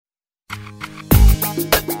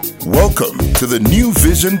Welcome to the New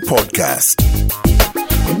Vision Podcast.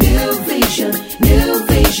 New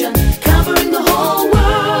Vision, covering the whole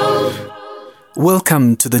world.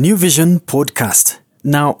 Welcome to the New Vision Podcast.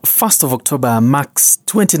 Now, 1st of October marks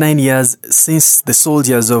 29 years since the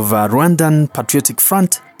soldiers of Rwandan Patriotic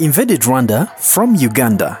Front invaded Rwanda from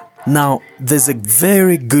Uganda. Now, there's a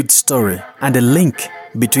very good story and a link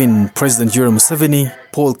between President Yoweri Museveni,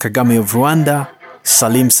 Paul Kagame of Rwanda,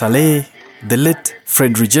 Salim Saleh, the late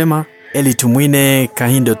Fred Rwigema, Eli Tumwine,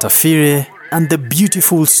 Kahindo Tafire, and the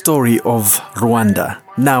beautiful story of Rwanda.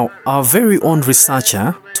 Now, our very own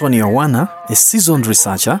researcher, Tony Awana, a seasoned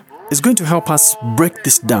researcher, is going to help us break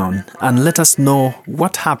this down and let us know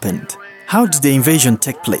what happened. How did the invasion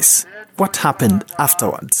take place? What happened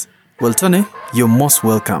afterwards? Well, Tony, you're most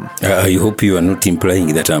welcome. I hope you are not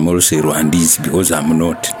implying that I'm also Rwandese, because I'm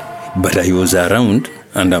not. But I was around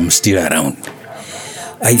and I'm still around.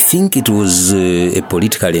 I think it was a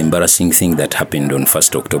politically embarrassing thing that happened on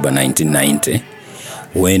 1st October 1990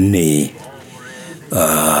 when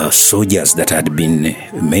soldiers that had been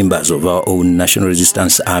members of our own National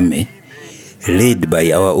Resistance Army, led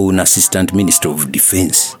by our own Assistant Minister of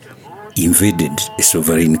Defense, invaded a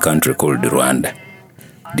sovereign country called Rwanda.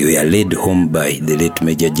 They were led home by the late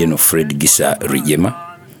Major General Fred Gisa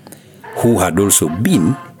Rwigema, who had also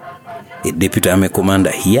been a deputy army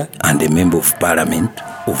commander here and a member of parliament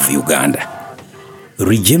of Uganda.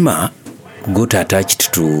 Rwigema got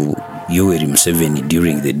attached to Yoweri Museveni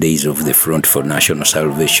during the days of the Front for National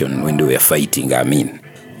Salvation when they were fighting Amin.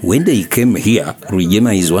 When they came here,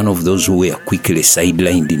 Rwigema is one of those who were quickly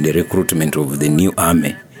sidelined in the recruitment of the new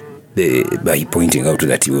army by pointing out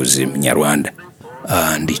that he was a Mnyarwanda,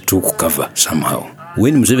 and he took cover somehow.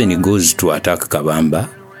 When Museveni goes to attack Kabamba,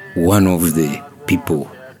 one of the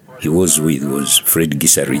people he was with was Fred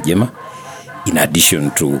Gisa Rwigema, in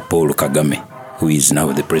addition to Paul Kagame, who is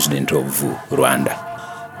now the president of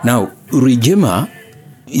Rwanda. Now, Rwigema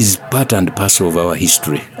is part and parcel of our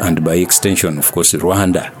history, and by extension, of course,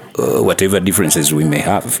 Rwanda, whatever differences we may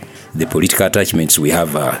have, the political attachments we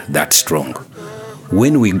have are that strong.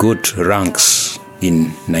 When we got ranks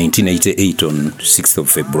in 1988 on 6th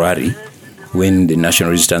of February, when the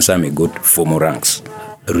National Resistance Army got formal ranks,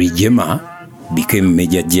 Rwigema became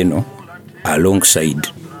Major General alongside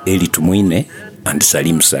Eli Tumwine and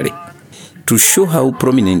Salim Saleh. To show how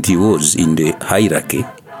prominent he was in the hierarchy,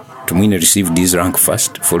 Tumwine received his rank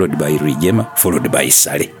first, followed by Rwigema, followed by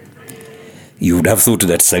Saleh. You would have thought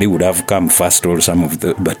that Saleh would have come first or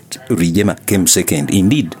but Rwigema came second.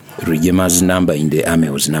 Indeed, Rwigema's number in the army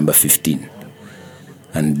was number 15.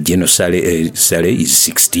 And General Saleh is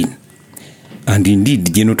 16. And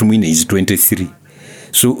indeed, General Tumwine is 23.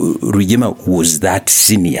 So Rwigema was that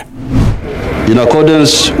senior. In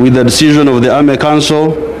accordance with the decision of the Army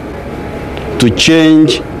Council to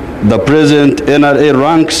change the present NRA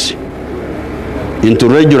ranks into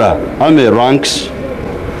regular Army ranks,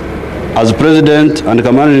 as President and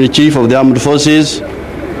Commander-in-Chief of the Armed Forces,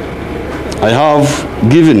 I have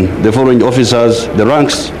given the following officers the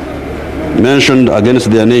ranks mentioned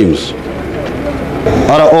against their names.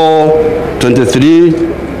 RO 23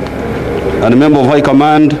 and Member of High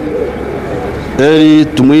Command Eli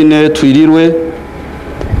Tumwine Twirirwe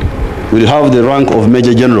will have the rank of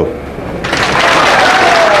Major General.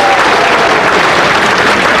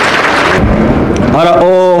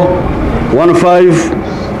 RO 15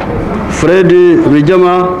 Fred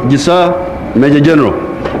Rwigema Gisa, Major General.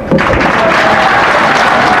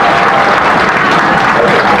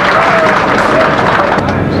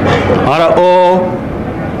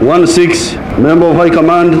 RO 16 Member of High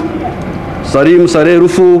Command Salim Saleh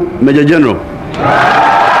Rufu, Major General.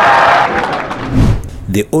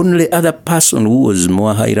 The only other person who was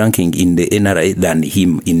more high-ranking in the NRA than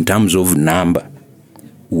him in terms of number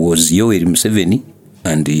was Yoweri Museveni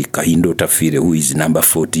and Kahindo Tafire, who is number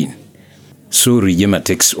 14. So Rwigema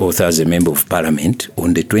takes oath as a member of parliament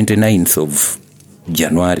on the 29th of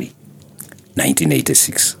January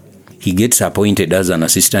 1986. He gets appointed as an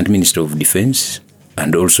assistant minister of defense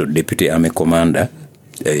and also deputy army commander,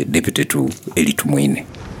 deputy to Eli Tumwine.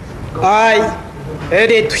 I,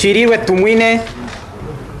 Eli Tumwine,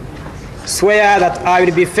 swear that I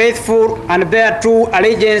will be faithful and bear true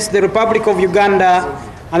allegiance to the Republic of Uganda,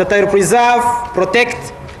 and that I will preserve,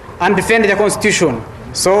 protect, and defend the Constitution.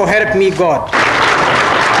 So help me God.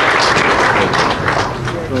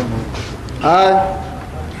 I,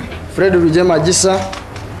 Fred Rwigema Gisa,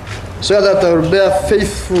 swear that I will bear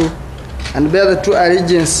faithful and bear the true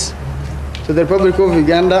allegiance to the Republic of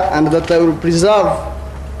Uganda, and that I will preserve,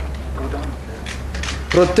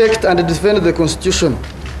 protect, and defend the Constitution.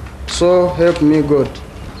 So help me God.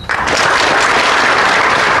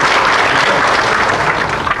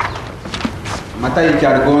 Matayo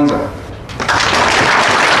Kyaligonza.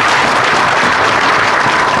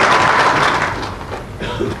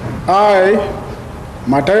 I,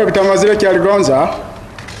 Matayo Kitamazire Kyaligonza,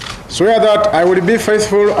 swear that I will be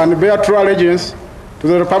faithful and bear true allegiance to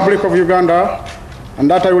the Republic of Uganda, and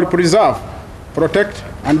that I will preserve, protect,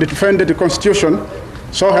 and defend the Constitution,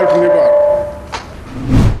 so help me God.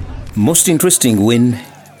 Most interesting, when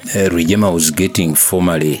Rwigema was getting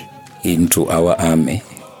formally into our army,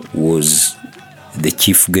 was the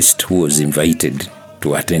chief guest who was invited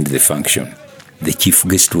to attend the function. The chief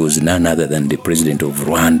guest was none other than the president of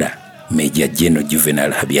Rwanda, Major General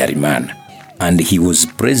Juvenal Habyarimana. And he was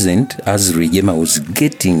present as Rwigema was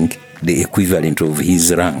getting the equivalent of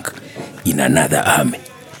his rank in another army.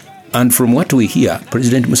 And from what we hear,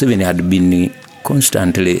 President Museveni had been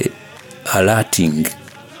constantly alerting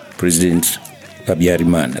President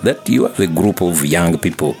Habyarimana that you have a group of young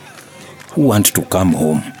people who want to come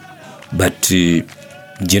home. But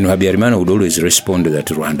General Habyarimana would always respond that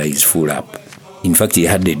Rwanda is full up. In fact, he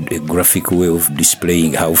had a graphic way of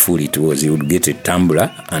displaying how full it was. He would get a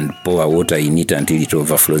tumbler and pour water in it until it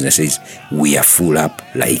overflows and says, "We are full up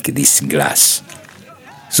like this glass."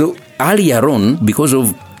 So earlier on, because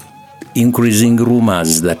of increasing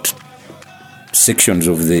rumors that sections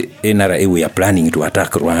of the NRA were planning to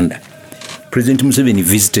attack Rwanda, President Museveni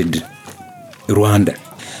visited Rwanda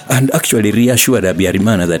and actually reassured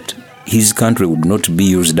Habyarimana that his country would not be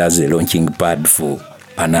used as a launching pad for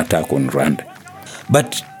an attack on Rwanda.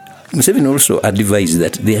 But Museveni also advised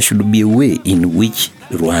that there should be a way in which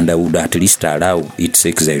Rwanda would at least allow its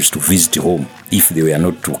exiles to visit home if they were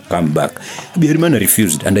not to come back. Habyarimana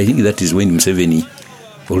refused, and I think that is when Museveni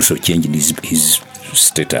also changed his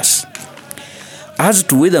status. As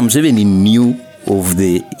to whether Museveni knew of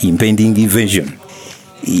the impending invasion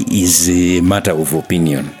is a matter of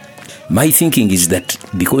opinion. My thinking is that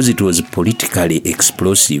because it was politically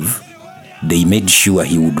explosive, they made sure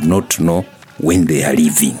he would not know when they are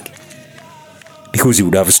leaving, because he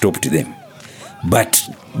would have stopped them. But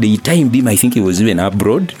the time being, I think he was even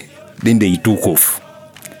abroad, then they took off.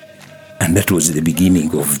 And that was the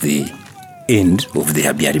beginning of the end of the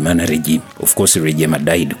Habyarimana regime. Of course, Rwigema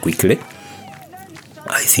died quickly,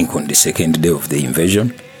 I think on the second day of the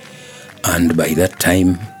invasion. And by that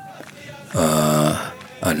time,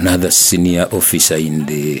 another senior officer in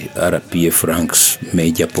the RPF ranks,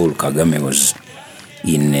 Major Paul Kagame, was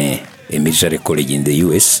in a military college in the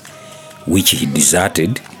US, which he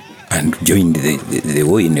deserted and joined the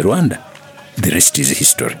war in Rwanda. The rest is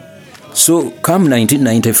history. So come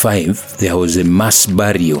 1995, there was a mass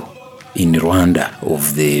burial in Rwanda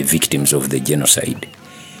of the victims of the genocide.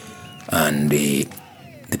 And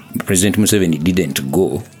President Museveni didn't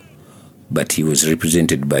go, but he was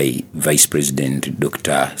represented by Vice President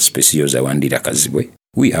Dr. Specioza Wandira Kazibwe.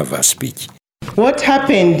 We have her speech. What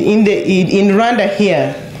happened in Rwanda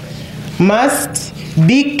here must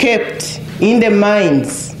be kept in the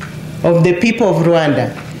minds of the people of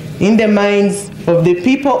Rwanda, in the minds of the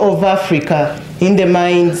people of Africa, in the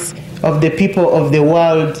minds of the people of the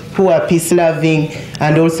world who are peace-loving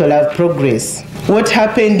and also love progress. What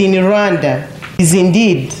happened in Rwanda is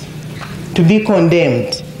indeed to be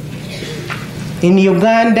condemned. In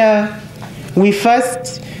Uganda, we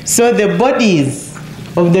first saw the bodies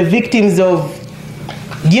of the victims of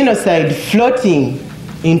genocide floating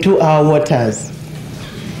into our waters.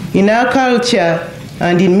 In our culture,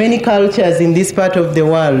 and in many cultures in this part of the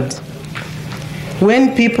world,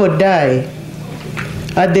 when people die,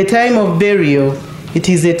 at the time of burial, it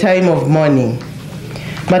is a time of mourning.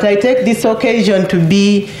 But I take this occasion to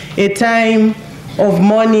be a time of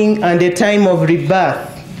mourning and a time of rebirth.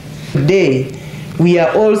 Today, we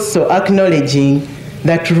are also acknowledging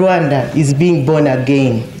that Rwanda is being born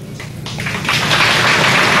again.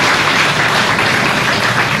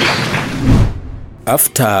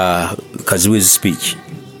 After Kazibwe's speech,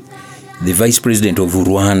 the Vice President of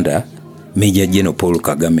Rwanda, Major General Paul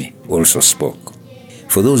Kagame, also spoke.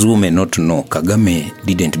 For those who may not know, Kagame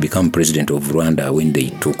didn't become President of Rwanda when they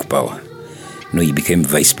took power. No, he became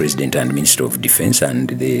Vice President and Minister of Defense, and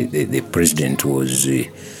the President was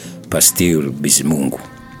Pasteur Bizimungu.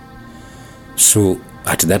 So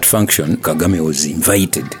at that function, Kagame was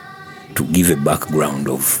invited to give a background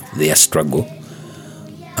of their struggle.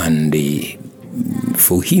 And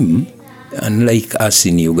for him, unlike us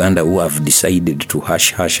in Uganda who have decided to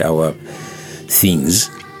hush our things,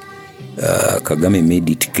 Kagame made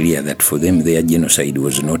it clear that for them their genocide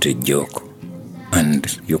was not a joke. And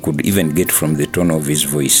you could even get from the tone of his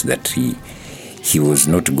voice that he was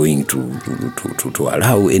not going to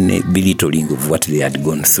allow any belittling of what they had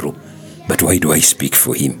gone through. But why do I speak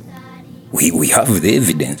for him? We have the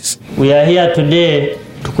evidence. We are here today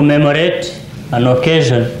to commemorate an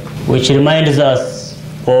occasion which reminds us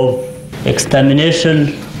of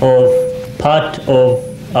extermination of part of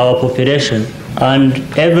our population. And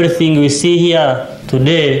everything we see here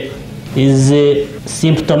today is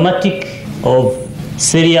symptomatic of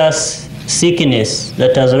serious sickness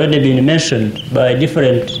that has already been mentioned by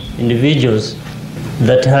different individuals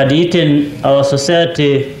that had eaten our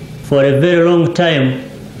society for a very long time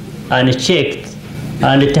unchecked,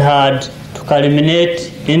 and it had to culminate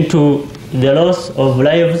into the loss of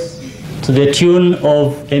lives to the tune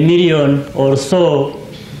of 1 million or so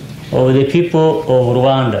of the people of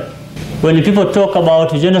Rwanda. When people talk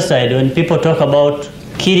about genocide, when people talk about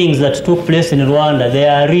killings that took place in Rwanda, they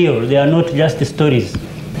are real, they are not just stories.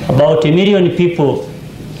 About 1 million people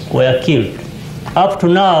were killed. Up to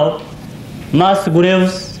now, mass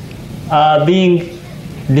graves are being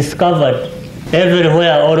discovered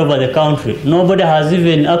everywhere all over the country. Nobody has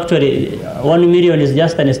even, actually, 1 million is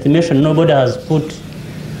just an estimation. Nobody has put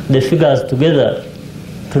the figures together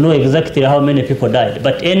to know exactly how many people died.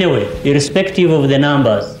 But anyway, irrespective of the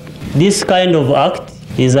numbers, this kind of act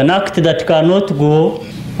is an act that cannot go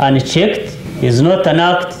unchecked, is not an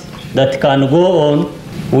act that can go on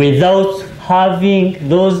without having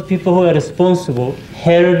those people who are responsible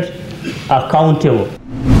held accountable.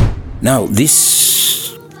 Now, this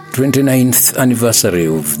 29th anniversary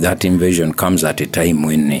of that invasion comes at a time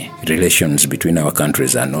when relations between our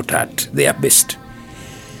countries are not at their best.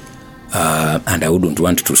 And I wouldn't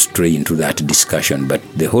want to stray into that discussion, but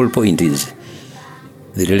the whole point is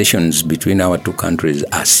the relations between our two countries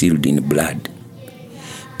are sealed in blood.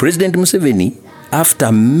 President Museveni,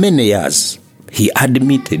 after many years, he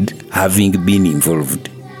admitted having been involved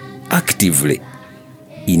actively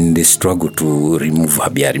in the struggle to remove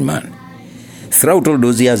Habyarimana. Throughout all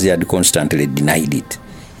those years, he had constantly denied it.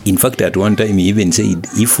 In fact, at one time, he even said,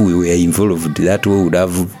 if we were involved, that war would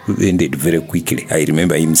have ended very quickly. I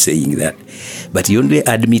remember him saying that. But he only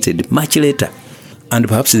admitted much later. And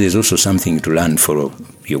perhaps there's also something to learn for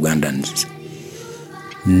Ugandans.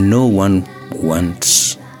 No one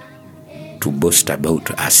wants to boast about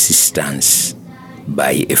assistance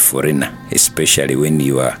by a foreigner, especially when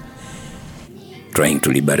you are trying to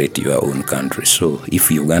liberate your own country. So if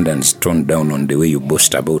Ugandans tone down on the way you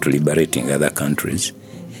boast about liberating other countries,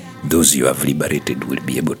 those you have liberated will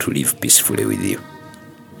be able to live peacefully with you.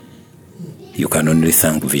 You can only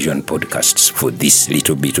thank Vision Podcasts for this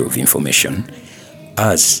little bit of information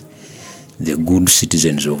as the good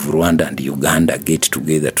citizens of Rwanda and Uganda get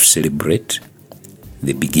together to celebrate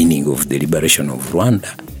the beginning of the liberation of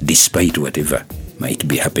Rwanda, despite whatever might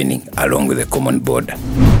be happening along the common border.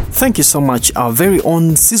 Thank you so much, our very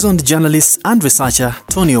own seasoned journalist and researcher,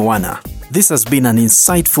 Tony Owana. This has been an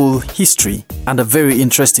insightful history and a very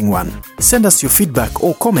interesting one. Send us your feedback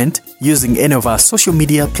or comment using any of our social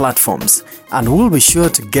media platforms, and we'll be sure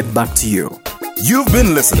to get back to you. You've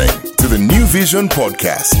been listening to the New Vision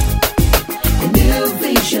Podcast. New